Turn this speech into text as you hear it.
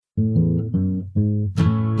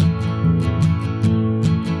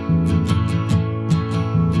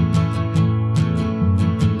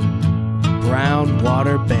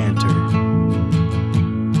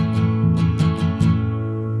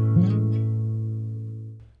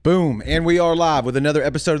Boom. And we are live with another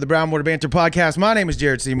episode of the Brownwater Banter Podcast. My name is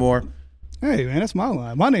Jared Seymour. Hey, man, that's my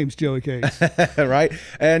line. My name's Joey Case. Right?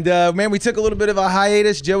 And, man, we took a little bit of a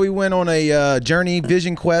hiatus. Joey went on a journey,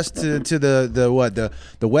 vision quest to the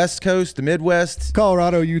West Coast, the Midwest.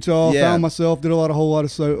 Colorado, Utah. Yeah. Found myself, did a whole lot of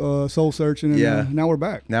soul searching, and now we're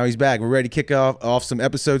back. Now he's back. We're ready to kick off some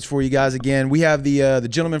episodes for you guys again. We have the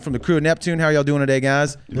gentlemen from the crew of Neptune. How are y'all doing today,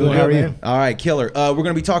 guys? Good. How are you? All right, killer. We're going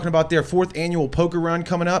to be talking about their 4th annual poker run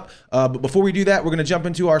coming up. But before we do that, we're going to jump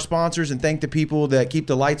into our sponsors and thank the people that keep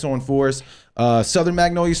the lights on for us. Southern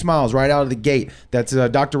Magnolia Smiles right out of the gate. That's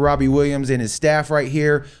Dr. Robbie Williams and his staff right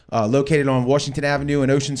here, located on Washington Avenue in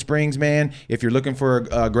Ocean Springs, man. If you're looking for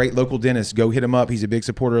a great local dentist, go hit him up. He's a big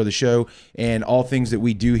supporter of the show and all things that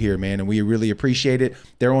we do here, man, and we really appreciate it.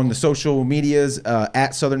 They're on the social medias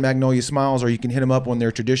at Southern Magnolia Smiles, or you can hit them up on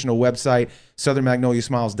their traditional website,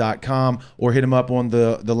 southernmagnoliasmiles.com, or hit them up on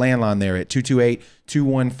the landline there at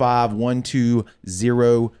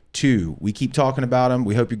 228-215-1202. We keep talking about them.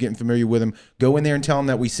 We hope you're getting familiar with them. Go in there and tell them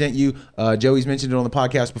that we sent you. Joey's mentioned it on the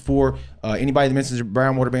podcast before. Anybody that mentions the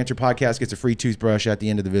Brownwater Banter Podcast gets a free toothbrush at the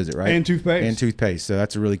end of the visit, right? And toothpaste. So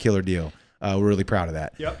that's a really killer deal. We're really proud of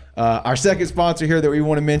that. Yep. Our second sponsor here that we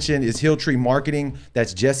want to mention is Hill Tree Marketing.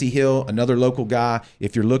 That's Jesse Hill, another local guy.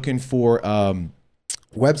 If you're looking for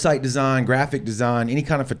website design, graphic design, any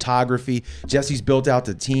kind of photography, Jesse's built out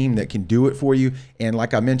the team that can do it for you. And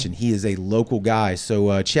like I mentioned, he is a local guy.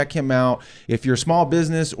 So check him out. If you're a small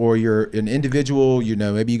business or you're an individual, you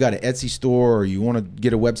know, maybe you got an Etsy store or you want to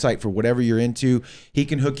get a website for whatever you're into, he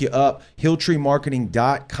can hook you up.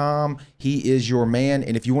 HilltreeMarketing.com. He is your man.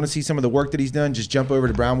 And if you want to see some of the work that he's done, just jump over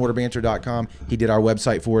to brownwaterbanter.com. He did our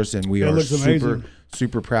website for us, and we are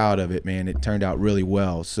super proud of it, man. It turned out really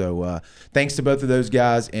well. So thanks to both of those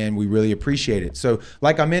guys, and we really appreciate it. So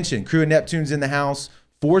like I mentioned, Crew of Neptune's in the house,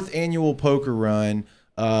 4th annual poker run.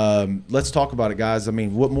 Let's talk about it, guys. I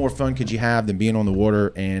mean, what more fun could you have than being on the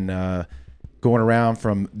water and going around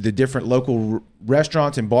from the different local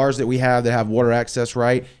restaurants and bars that we have that have water access,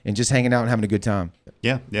 right, and just hanging out and having a good time?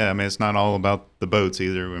 Yeah. I mean, it's not all about the boats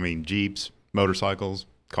either. I mean, Jeeps, motorcycles,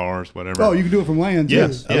 cars, whatever. Oh, you can do it from land, too.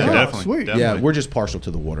 Yes. Yeah, Okay. definitely. Sweet. Definitely. Yeah, we're just partial to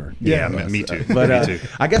the water. Yeah. Me too. But Me too.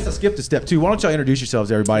 I guess I skipped a step 2. Why don't y'all introduce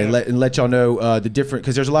yourselves, everybody, and let y'all know the different,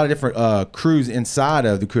 because there's a lot of different crews inside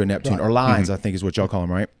of the Crew of Neptune, or lines, I think is what y'all call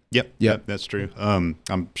them, right? Yep, that's true. I'm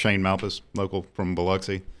Shane Malpas, local from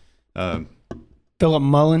Biloxi. Philip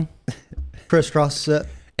Mullen. Chris Rossett.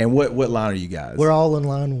 And what line are you guys? We're all in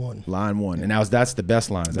line 1. Line 1. And now that's the best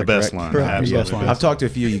line. Is that best correct? line. Correct. Absolutely. I've talked to a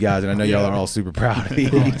few of you guys, and I know y'all are all super proud of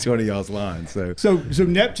each one of y'all's lines. So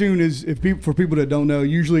Neptune is, for people that don't know,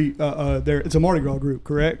 usually it's a Mardi Gras group,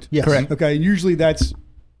 correct? Yes. Correct. Okay, and usually that's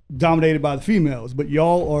dominated by the females, but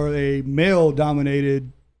y'all are a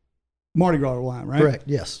male-dominated Mardi Gras line, right? Correct,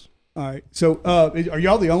 yes. All right. So are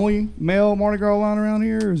y'all the only male Mardi Gras line around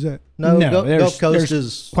here, or is that? No, No, Gulf Coast there's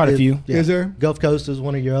is quite a few. Yeah. Is there? Gulf Coast is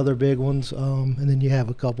one of your other big ones, and then you have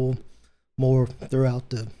a couple more throughout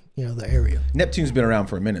the area. Neptune's been around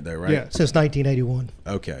for a minute, though, right? Yeah. Since 1981.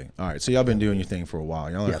 Okay. All right. So y'all been doing your thing for a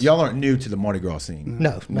while. Yes. Y'all aren't new to the Mardi Gras scene.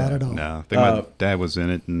 No, not at all. No, I think my dad was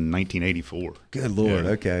in it in 1984. Good Lord.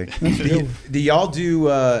 Yeah. Okay. Do y'all do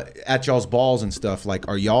at y'all's balls and stuff? Like,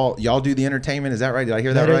 are y'all do the entertainment? Is that right? Did I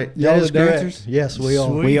hear that right? Y'all That is the correct. dancers? Yes, we are.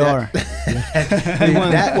 Sweet. We are. We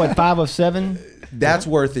won, That- what, 5 of 7? That's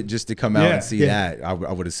worth it just to come out Yeah. and see Yeah. that. I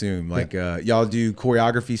would assume. Like y'all do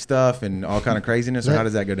choreography stuff and all kind of craziness, or how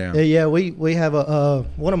does that go down? Yeah, we have a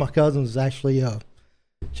one of my cousins is actually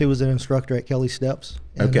she was an instructor at Kelly Steps.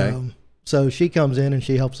 And, Okay. So she comes in and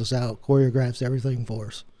she helps us out, choreographs everything for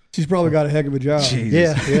us. She's probably got a heck of a job. Jesus.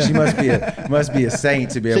 Yeah. She must be a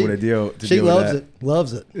saint to be able to deal. She deal loves with it.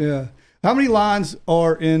 Loves it. Yeah. How many lines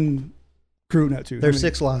are in Crew of Neptune? There's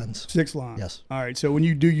 6 lines. 6 lines. Yes. All right. So when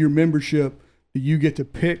you do your membership, do you get to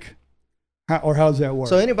pick, how does that work?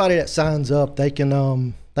 So anybody that signs up, they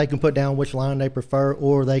can put down which line they prefer,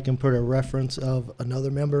 or they can put a reference of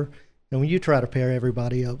another member. And when you try to pair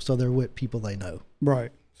everybody up, so they're with people they know.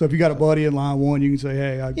 Right. So if you got a buddy in line 1, you can say,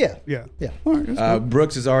 hey, Yeah. All right, that's cool.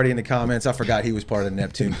 Brooks is already in the comments. I forgot he was part of the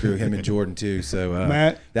Neptune crew, him and Jordan too. So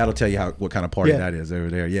Matt. that'll tell you what kind of party Yeah. that is over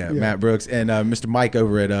there. Yeah, Matt Brooks and Mr. Mike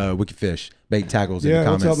over at Wicked Fish Bait Tackles in Yeah, the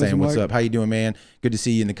what's comments up, saying, Mr. "What's Mike? up? How you doing, man? Good to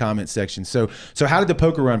see you in the comments section." So how did the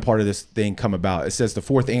poker run part of this thing come about? It says the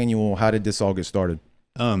 4th annual. How did this all get started?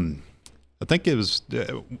 I think it was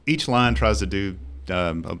each line tries to do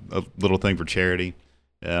a little thing for charity.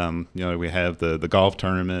 We have the golf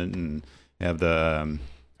tournament and have the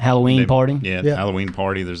Halloween party. Yeah, Yeah. Halloween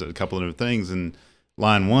party. There's a couple of different things, and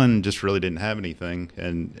line one just really didn't have anything.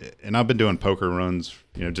 And I've been doing poker runs,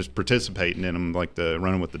 just participating in them, like the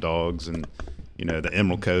running with the dogs and, the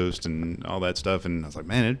Emerald Coast and all that stuff. And I was like,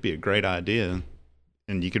 man, it'd be a great idea.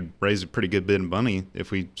 And you could raise a pretty good bit of money if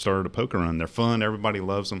we started a poker run. They're fun. Everybody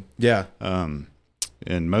loves them. Yeah.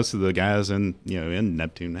 And most of the guys in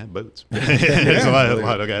Neptune have boats. There's a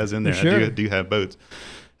lot of guys in there Sure. do have boats.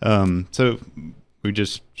 So we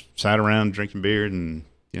just sat around drinking beer and,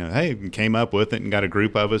 we came up with it and got a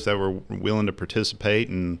group of us that were willing to participate.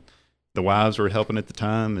 And the wives were helping at the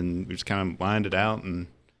time, and we just kind of lined it out. And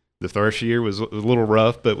the first year was a little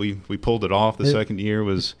rough, but we pulled it off. The second year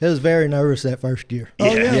was... It was very nervous that first year. Oh,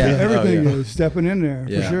 yeah. Yeah. Everything Oh, yeah. is stepping in there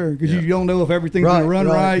Yeah. for sure. Because Yeah. you don't know if everything's going to run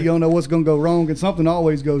right. You don't know what's going to go wrong. And something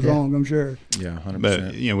always goes wrong, I'm sure. Yeah, 100%.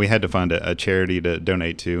 But, we had to find a charity to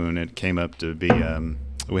donate to, and it came up to be...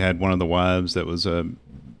 we had one of the wives that was, I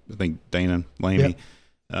think, Dana Lamy,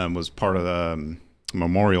 was part of the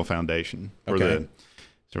Memorial Foundation. For Okay.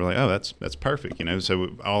 So we're like, oh, that's perfect,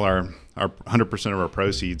 So all our 100% of our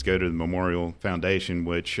proceeds go to the Memorial Foundation,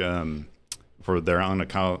 which for their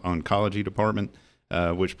oncology department,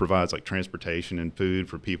 which provides like transportation and food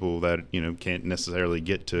for people that can't necessarily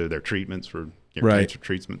get to their treatments for Right. cancer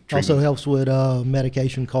treatment. Also helps with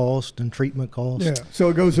medication cost and treatment cost. Yeah. So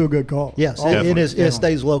it goes to a good cause. Yes, Definitely. it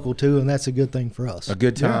stays local too, and that's a good thing for us. A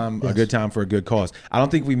good time, Yes. a good time for a good cause. I don't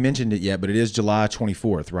think we mentioned it yet, but it is July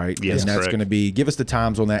 24th, right? Yes, and that's correct. going to be. Give us the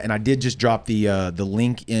times on that. And I did just drop the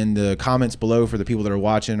link in the comments below for the people that are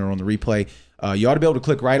watching or on the replay. You ought to be able to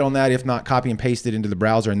click right on that. If not, copy and paste it into the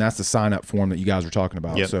browser, and that's the sign up form that you guys were talking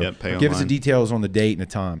about. Yep, so pay give us the online. details on the date and the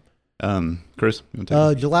time. Chris, you want to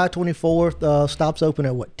take it? July 24th, stops open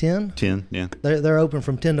at what, 10? 10, yeah. They're open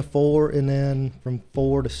from 10 to 4, and then from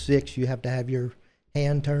 4 to 6, you have to have your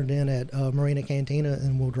hand turned in at Marina Cantina,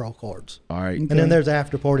 and we'll draw cards. All right. And then there's an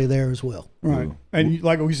after party there as well. Right. Ooh. And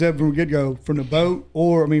like we said from the get-go, from the boat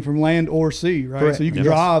from land or sea, right? Correct. So you can Yes.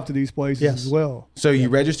 drive to these places Yes. as well. So you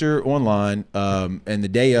register online, and the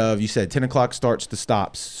day of, you said 10 o'clock starts the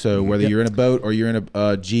stops. So whether Yep. you're in a boat or you're in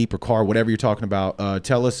a Jeep or car, whatever you're talking about,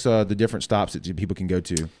 tell us the different stops that people can go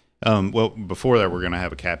to. Well, before that, we're going to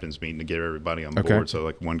have a captain's meeting to get everybody on Okay. board. So,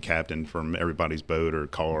 like, one captain from everybody's boat or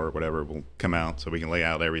car or whatever will come out so we can lay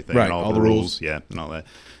out everything Right, and all all the the rules. Yeah, and all that.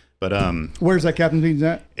 But Where's that captain's meeting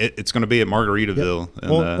at? it's going to be at Margaritaville.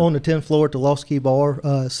 And, On the 10th floor at the Lost Key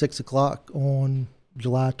Bar, 6 o'clock on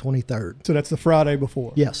July 23rd. So that's the Friday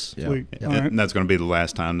before. Yes. Yeah. Sweet. All and right. that's going to be the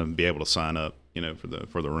last time to be able to sign up,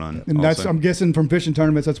 for the run. And that's, also. I'm guessing from fishing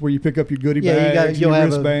tournaments, that's where you pick up your goodie Yeah, bags, you'll your have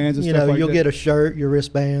wristbands and you stuff know, like you'll that. get a shirt, your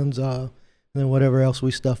wristbands, and then whatever else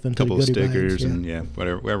we stuff into couple the of goodie stickers bags. Yeah. and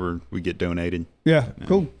whatever we get donated. Yeah,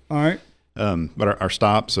 cool. All right. But our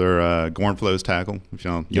stops are Gornflow's Tackle, which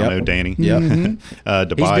y'all Yep. know Danny. Yep.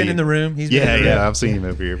 Dubai, He's been in the room. He's been Yeah, in the room. I've seen him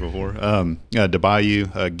over here before.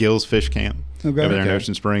 Dubai, Gill's Fish Camp Okay. over there in Okay.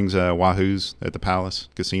 Ocean Springs, Wahoo's at the Palace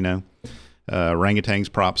Casino, Orangutan's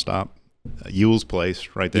Prop Stop, Yule's Place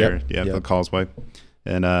right there, Yep. the Causeway.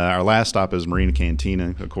 And our last stop is Marina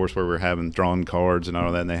Cantina, of course, where we're having drawn cards and all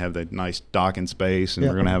of that. And they have the nice docking space, and Yep.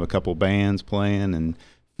 we're going to have a couple bands playing and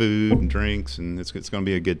food and drinks, and it's going to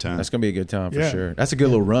be a good time. That's going to be a good time for Yeah. sure. That's a good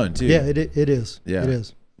little run, too. Yeah, it is. Yeah. It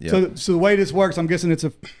is. Yeah. So the way this works, I'm guessing it's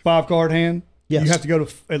a 5-card hand. Yes. You have to go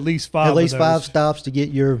to at least 5 At least of 5 those. stops to get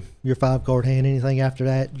your 5-card hand. Anything after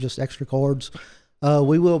that, just extra cards.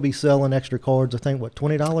 We will be selling extra cards. I think $20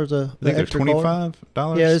 a I think they're extra card?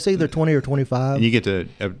 $25. Yeah, it's either 20 or 25. And you get to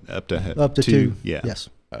up to 2. Yeah. Yes.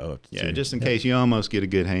 Oh, Yeah, just in case you almost get a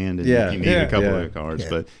good hand and Yeah. you need Yeah. a couple Yeah. of cards.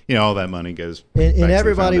 Yeah. But, all that money goes And back to the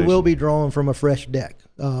everybody will foundation. be drawing from a fresh deck.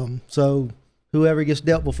 So whoever gets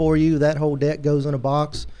dealt before you, that whole deck goes in a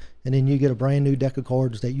box, and then you get a brand new deck of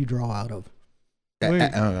cards that you draw out of. Oh,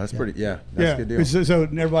 that's pretty. Yeah, that's a good deal. So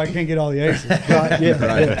everybody can't get all the aces. Right? Yeah.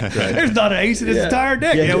 Right, right. There's not an ace in this Yeah. entire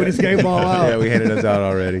deck. Yeah. Yeah, we just gave them all out. Yeah, we handed those out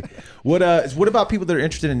already. What about people that are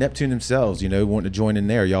interested in Neptune themselves? Wanting to join in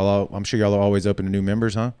there. I'm sure y'all are always open to new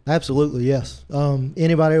members, huh? Absolutely, yes.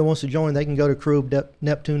 Anybody who wants to join, they can go to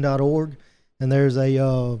crewofneptune.org, and there's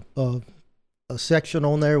a section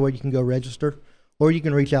on there where you can go register, or you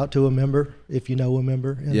can reach out to a member if you know a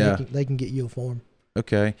member, and Yeah. they can get you a form.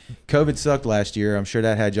 Okay. COVID sucked last year. I'm sure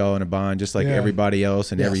that had y'all in a bind, just like Yeah. everybody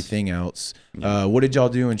else and Yes. everything else. What did y'all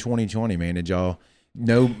do in 2020, man? Did y'all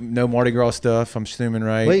no Mardi Gras stuff? I'm assuming,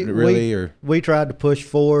 right? We tried to push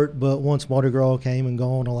for it, but once Mardi Gras came and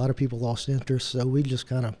gone, a lot of people lost interest, so we just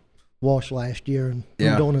kind of washed last year and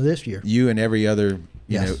Yeah. moved on to this year. You and every other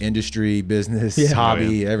Yes. industry, business, Yeah. hobby, Oh,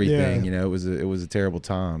 yeah. everything. Yeah. It was a terrible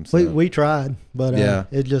time. So. We tried, but Yeah.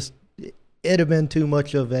 it just it'd have been too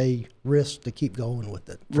much of a risk to keep going with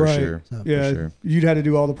it. For Right. sure. So, Yeah, For sure. you'd had to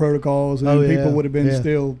do all the protocols, and Oh, people yeah, would have been yeah.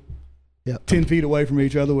 still Yep. 10 feet away from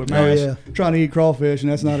each other with Oh, masks, yeah. trying to eat crawfish,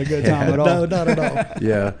 and that's not a good time at all. No, not at all.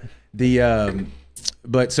 Yeah. The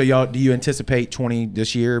but so y'all, do you anticipate 20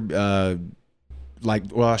 this year?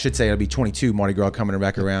 Well, I should say it'll be 22 Mardi Gras coming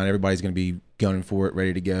back around. Everybody's going to be gunning for it,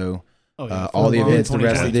 ready to go. Oh, yeah. All the Full events the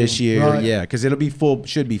blown rest of this year, Right. yeah, because it'll be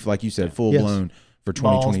should be like you said, full Yes. blown for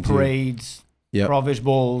balls, 2022. parades, Yep. crawfish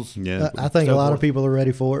bowls. Yeah. I think So a lot forth. of people are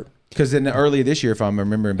ready for it. Because early this year, if I'm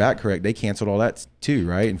remembering back correct, they canceled all that too,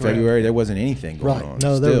 right? In February, there wasn't anything going Right. on.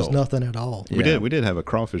 No, there was Still. nothing at all. Yeah. We did have a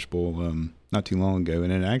crawfish bowl not too long ago,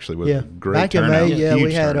 and it actually was Yeah. a great Back in turnout. May, yeah, we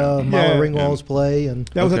Huge had turnout. Mala Yeah. Ringwalds play, and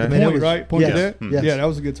That was Okay. at the I mean, point, it was- right? Point yes. Cadet? Yes. Yeah, that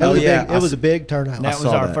was a good it time. was, Oh, yeah. it was a big turnout. And that was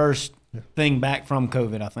saw our that. first thing back from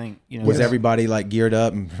COVID, I think. You know, Was it everybody like geared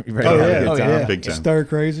up and ready Oh, to have yeah. a good Oh, time? yeah. Big time. Stir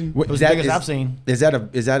crazy. What- was is the that- biggest is- I've seen.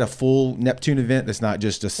 Is that a full Neptune event? That's not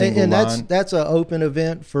just a single And line. that's an open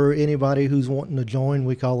event for anybody who's wanting to join.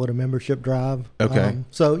 We call it a membership drive. Okay.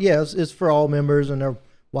 So yeah, it's for all members and their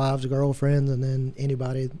wives, girlfriends, and then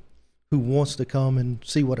anybody who wants to come and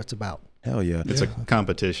see what it's about. Hell yeah. It's a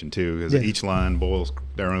competition too, because Yeah. each line boils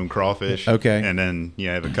their own crawfish. Okay. and then you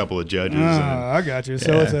have a couple of judges. Ah, I got you.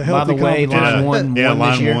 So Yeah. it's a By healthy the way, competition. line one yeah, won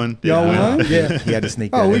line this year. one. Y'all yeah. won? Yeah. He had to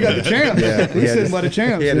sneak that Oh, we in got there. the champs. Yeah, We he had sitting to- by the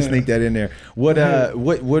champs. He had to then. sneak that in there. What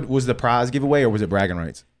was the prize giveaway, or was it bragging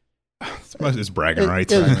rights? It's bragging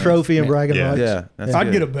rights. It was a trophy and bragging Yeah. rights. Yeah, that's I'd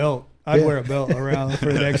good. get a belt. I'd Yeah. wear a belt around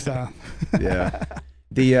for the next time. Yeah.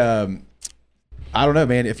 The I don't know,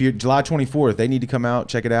 man. If you're July 24th, they need to come out,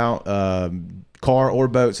 check it out. Car or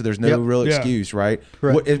boat, so there's no Yep. real Yeah. excuse, right?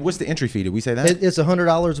 Correct. What's the entry fee? Did we say that? It's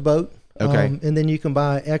 $100 a boat. Okay. And then you can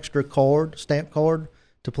buy an extra stamp card,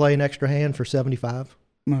 to play an extra hand for 75.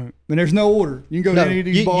 Right. And there's no order. You can go No, to any of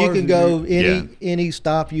these you bars. can and go Yeah. any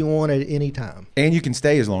stop you want at any time. And you can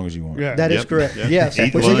stay as long as you want. Yeah. That is Yep. correct. Yep. Yes.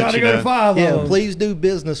 Eat But you lunch, got to you go know. to 5 Yeah, of them. please do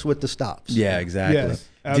business with the stops. Yeah, exactly. Yes,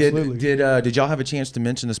 absolutely. Did y'all have a chance to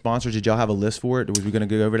mention the sponsors? Did y'all have a list for it? Was we going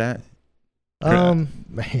to go over that? Man.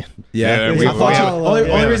 Yeah, we- I thought we- only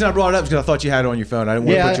yeah. reason I brought it up is because I thought you had it on your phone. I didn't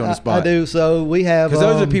want to put you on the I spot. do. So we have Because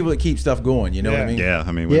those are the people that keep stuff going. You know what I Yeah. mean? Yeah,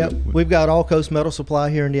 I mean, Yep, we've got All Coast Metal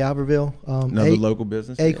Supply here in D'Iberville. Another local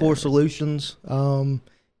business. Acor Solutions,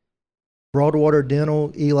 Broadwater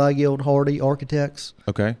Dental, Eli Guild Hardy Architects,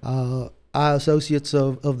 Okay. I Associates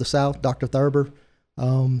of the South, Dr. Thurber.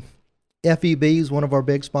 FEB is one of our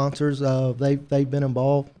big sponsors. They've been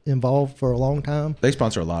involved for a long time. They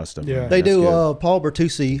sponsor a lot of stuff. Yeah. man. They That's do. good. Paul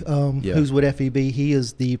Bertucci, Yeah. who's with FEB, he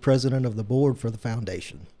is the president of the board for the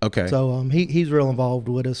foundation. Okay. So he's real involved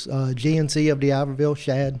with us. GNC of D'Iberville,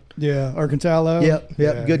 Shad. Yeah, Arcantalo. Yep,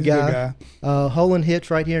 Yeah, good he's a guy. Holland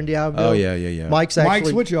Hitch right here in D'Iberville. Oh yeah. Mike's actually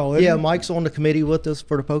Mike's with y'all, isn't Yeah, he? Mike's on the committee with us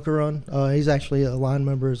for the poker run. He's actually a line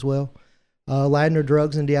member as well. Ladner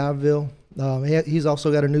Drugs in D'Iberville. He's also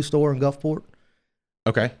got a new store in Gulfport.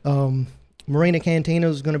 Okay. Marina Cantina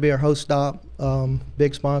is going to be our host stop.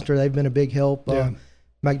 Big sponsor. They've been a big help. Yeah.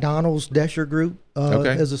 McDonald's Desher Group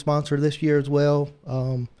Okay. is a sponsor this year as well.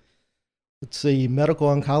 Let's see, Medical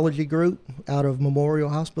Oncology Group out of Memorial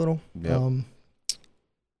Hospital. Yep.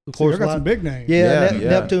 Of So course, you got some big names. yeah, Yeah.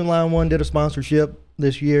 Neptune Line 1 did a sponsorship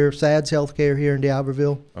this year. SADS Healthcare here in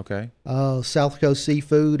D'Iberville. Okay. South Coast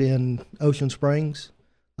Seafood in Ocean Springs.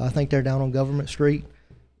 I think they're down on Government Street.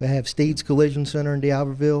 They have Steed's Collision Center in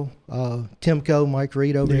D'Iberville. Timco, Mike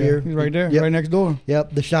Reed over Yeah, here. he's right there, Yep. right next door.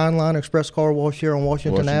 Yep, the Shine Line Express Car Wash here on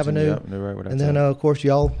Washington Avenue. Yep, they're right where that's And then, at. of course,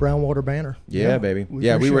 y'all, Brownwater Banner. Yeah, Yeah, baby. we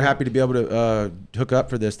Yeah, we were appreciate it. happy to be able to hook up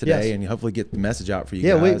for this today Yes. and hopefully get the message out for you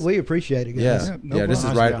Yeah, guys. we appreciate it, guys. yeah, Yeah, no yeah. This is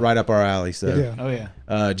problem. right up our alley. So, Yeah. Oh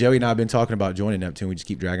yeah. Joey and I have been talking about joining Neptune. We just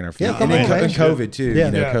keep dragging our feet. Yeah, and come then on, man. and COVID too. Yeah.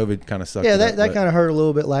 You know, Yeah. COVID kind of sucked. Yeah, it that up, but- kind of hurt a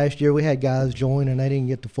little bit last year. We had guys join and they didn't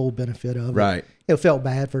get the full benefit of it. right. It felt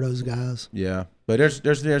bad for those guys. Yeah, but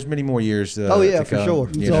there's many more years. Oh, yeah, to for come, sure.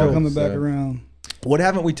 you It's know, all coming back so. around. What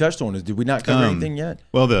haven't we touched on? Did we not cover Um, anything yet?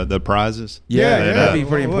 Well, the prizes. Yeah, yeah. that'd be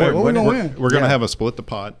pretty What- important. what we wouldn't gonna it? win? We're gonna Yeah. have a split the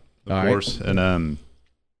pot, of All right. course, and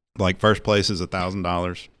like first place is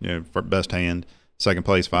 $1,000, you know, for best hand. Second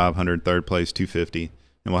place 500, third place 250,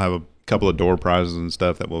 and we'll have a couple of door prizes and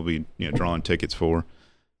stuff that we'll be drawing tickets for.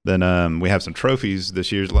 Then we have some trophies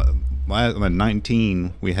this year's. Last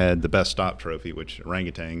 19, we had the best stop trophy, which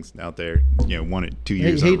orangutans out there, won it 2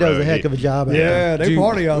 years. He in a does row. a heck of a job at Yeah, they Do-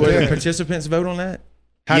 party out will the there. participants vote on that?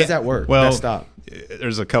 How does Yeah, that work? well, that stop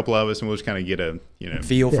There's a couple of us, and we'll just kind of get a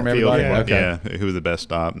feel from Yeah. everybody. feel Yeah. for, Okay. who was the best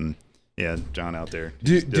stop, and Yeah, John out there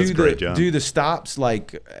Do does a great job. the stops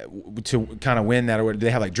like to kind of win that, or do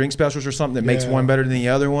they have like drink specials or something that makes Yeah. one better than the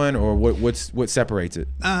other one, or what separates it?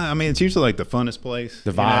 I mean, it's usually like the funnest place.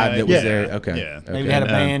 The vibe that was there. Okay. Yeah. Okay. Maybe they had a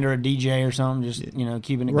And, band or a DJ or something, just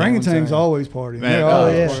keeping it going. Orangutans So- always partying. Man, They oh,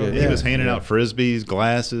 always yeah. party. He was handing out frisbees,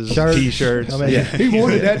 glasses, Shirts. T-shirts. I mean, Yeah. He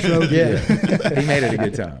wanted that trophy. Yeah. He made it a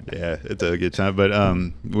good time. Yeah, it's a good time. But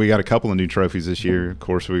we got a couple of new trophies this year. Of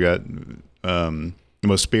course, we got the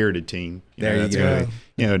most spirited team. There you that's go.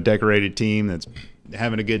 gonna be, decorated team that's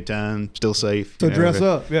having a good time, still safe. So you know, dress but-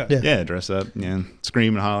 up. Yeah. Yeah. Yeah, dress up. Yeah,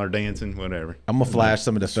 scream and holler, dancing, whatever. I'm gonna flash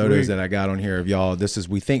some of the photos Sweet. that I got on here of y'all. This is,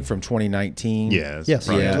 we think, from 2019. Yeah. it's Yes.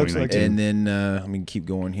 probably Yeah. Looks like 2019. And then let me keep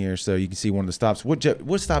going here, so you can see one of the stops. What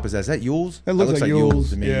stop is that? Is that Yule's? That looks like Yule's,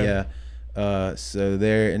 to me. yeah. Yeah. So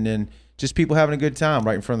there, and then just people having a good time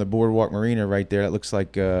right in front of the Boardwalk Marina, right there. That looks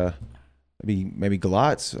like maybe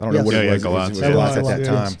Galatz. I don't know Yes. what it Yeah, was. Galatz. It was Yeah, Galatz at Yeah. that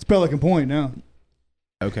time. It's Pelican Point now.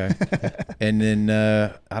 Okay. And then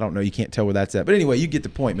I don't know. You can't tell where that's at. But anyway, you get the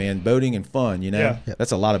point, man. Boating and fun, Yeah.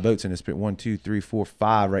 That's a lot of boats in this. 1, 2, 3, 4,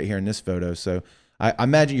 5 right here in this photo. So I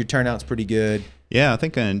imagine your turnout's pretty good. Yeah, I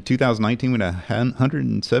think in 2019 we had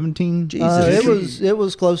 117. Jesus. it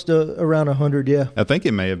was close to around 100. Yeah. I think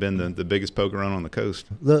it may have been the biggest poker run on the coast.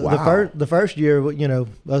 Wow. The first year,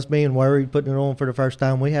 us being worried, putting it on for the first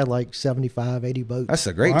time, we had like 75, 80 boats. That's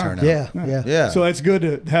a great Wow. turnout. Yeah. Yeah. So it's good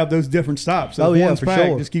to have those different stops. So Oh, if yeah, one's for packed,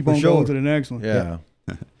 sure. just keep For on sure. going to the next one. Yeah.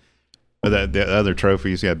 But the other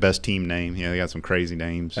trophies, best team name. They got some crazy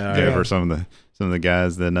names Yeah. for some of the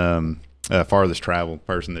guys that farthest travel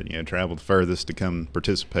person that traveled furthest to come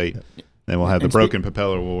participate. Then we'll have the And broken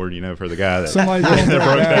propeller award, for the guy that Somebody's going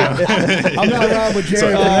that broke down. down. I'm not riding with Jared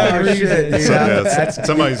So- for that Oh, reason. shit, dude. So, That's-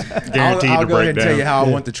 somebody's guaranteed I'll to go ahead break and down. tell you how I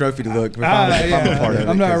want the trophy to look if I'm a part of it.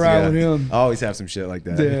 I'm not 'cause, riding with him. I always have some shit like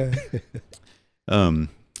that. Yeah.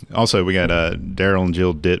 Also, we got Daryl and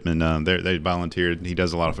Jill Dittman. They volunteered. He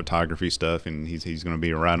does a lot of photography stuff, and he's going to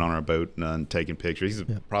be right on our boat and taking pictures. He's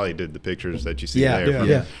probably did the pictures that you see Yeah, there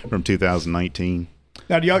yeah. from 2019.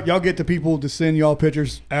 Now, do y'all get the people to send y'all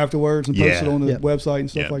pictures afterwards and post Yeah. it on the Yeah. website and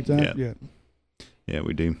stuff Yeah, like that? yeah. Yeah,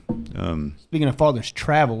 we do. Speaking of farthest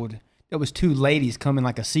traveled, there was 2 ladies coming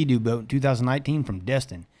like a Sea-Doo boat in 2019 from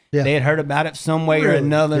Destin. Yeah. They had heard about it some way or Really?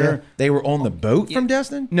 another. Yeah. They were on the boat from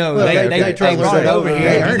Destin? No, Well, they they traveled brought it over over. here.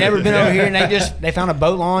 They They'd earned never it. been over here, and they found a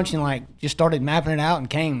boat launch and just started mapping it out and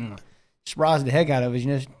came. Surprised the heck out of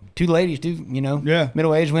us. 2 ladies, Yeah.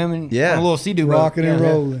 middle-aged women, Yeah. on a little Sea-Doo boat. Rocking and Yeah.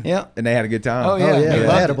 rolling. Yeah. And they had a good time. Oh, Oh, yeah. yeah. They They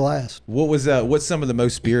loved had a it. blast. What's some of the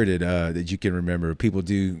most spirited that you can remember? People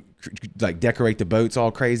do like decorate the boats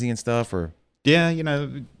all crazy and stuff, or Yeah,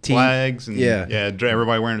 flags and Yeah.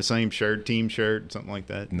 everybody wearing the same shirt, team shirt, something like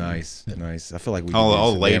that. nice. I feel like we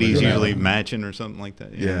All could do ladies some damage. usually matching or something like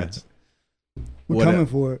that. Yeah. it's- We're What coming a-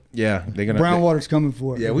 for it. Yeah, they're gonna. Brownwater's coming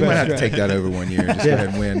for it. Yeah, The we might best have to take track. that over one year. Just Yeah.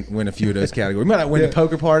 go ahead and win a few of those categories. We might not win Yeah. the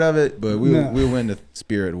poker part of it, but we'll No. win the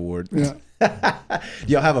spirit award. Yeah.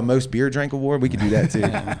 Y'all have a most beer drank award? We could do that too.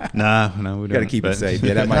 No, we Got to don't. keep it but- safe.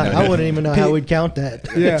 Yeah, that might not. I wouldn't even know how we'd count that.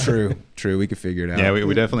 Yeah. True. We could figure it out. Yeah,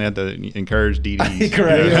 we definitely have to encourage DDs.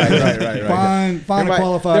 Correct. Yeah. Right. Find There a might-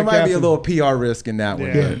 qualified There might be a captain. little PR risk in that one.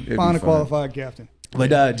 Yeah. but it'd be Find a fun. qualified captain.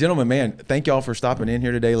 But gentlemen, man, thank y'all for stopping in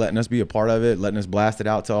here today, letting us be a part of it, letting us blast it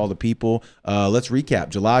out to all the people. Let's recap.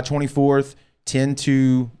 July 24th, 10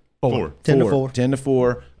 to 4. 10 to 4. 10 to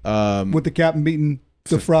 4. With the captain meeting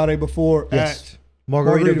the Friday before Yes. at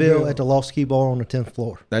Margaritaville at the Lost Ski Bar on the 10th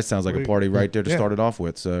floor. That sounds like a party right there to Yeah. start it off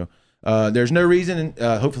with. So there's no reason.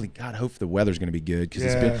 Hopefully, God, hope the weather's going to be good because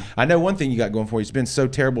it's been. Yeah. I know one thing you got going for you. It's been so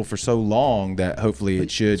terrible for so long that hopefully it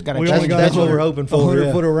should. gotta we change. only got That's what 100 we're hoping for, 100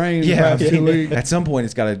 yeah. foot of rain in the Yeah, past 2 weeks. at some point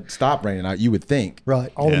it's got to stop raining out. You would think.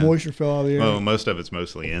 Right. All Yeah. the moisture fell out of the air. Well, most of it's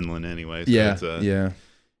mostly inland anyway. So Yeah, it's,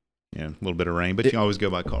 yeah, a little bit of rain, but you can always go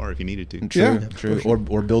by car if you needed to. true, Yeah, true.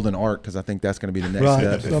 Or build an ark because I think that's going to be the next Right.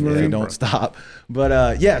 step if they Submarine. don't stop.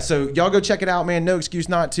 But yeah, so y'all go check it out, man. No excuse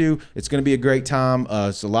not to. It's going to be a great time.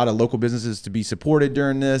 It's a lot of local businesses to be supported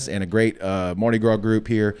during this, and a great Mardi Gras group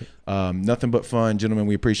here. Nothing but fun, gentlemen.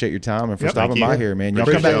 We appreciate your time and for Yep, stopping thank by you. here, man. Y'all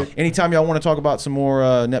come Appreciate back it. anytime y'all want to talk about some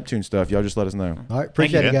more Neptune stuff. Y'all just let us know. All right.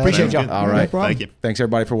 Appreciate it, Yeah, guys. Appreciate sounds y'all. good. All right. No problem. Thank you. Thanks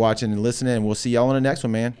everybody for watching and listening, and we'll see y'all on the next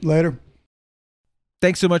one, man. Later.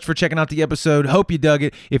 Thanks so much for checking out the episode. Hope you dug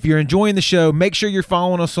it. If you're enjoying the show, make sure you're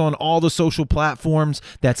following us on all the social platforms.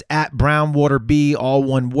 That's at BrownwaterB, all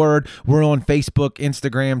one word. We're on Facebook,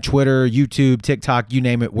 Instagram, Twitter, YouTube, TikTok, you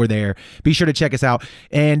name it, we're there. Be sure to check us out.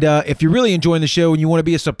 And if you're really enjoying the show and you want to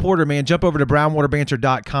be a supporter, man, jump over to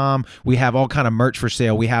brownwaterbanter.com. We have all kind of merch for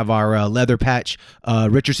sale. We have our leather patch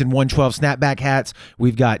Richardson 112 snapback hats.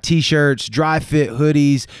 We've got t-shirts, dry fit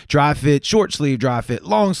hoodies, dry fit short sleeve, dry fit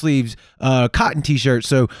long sleeves, cotton t-shirts.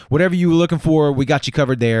 So whatever you were looking for, we got you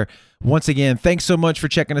covered there. Once again, thanks so much for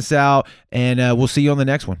checking us out, and we'll see you on the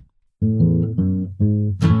next one.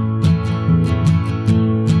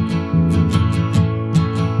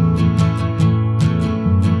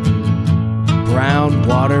 Brown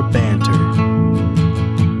Water Banter.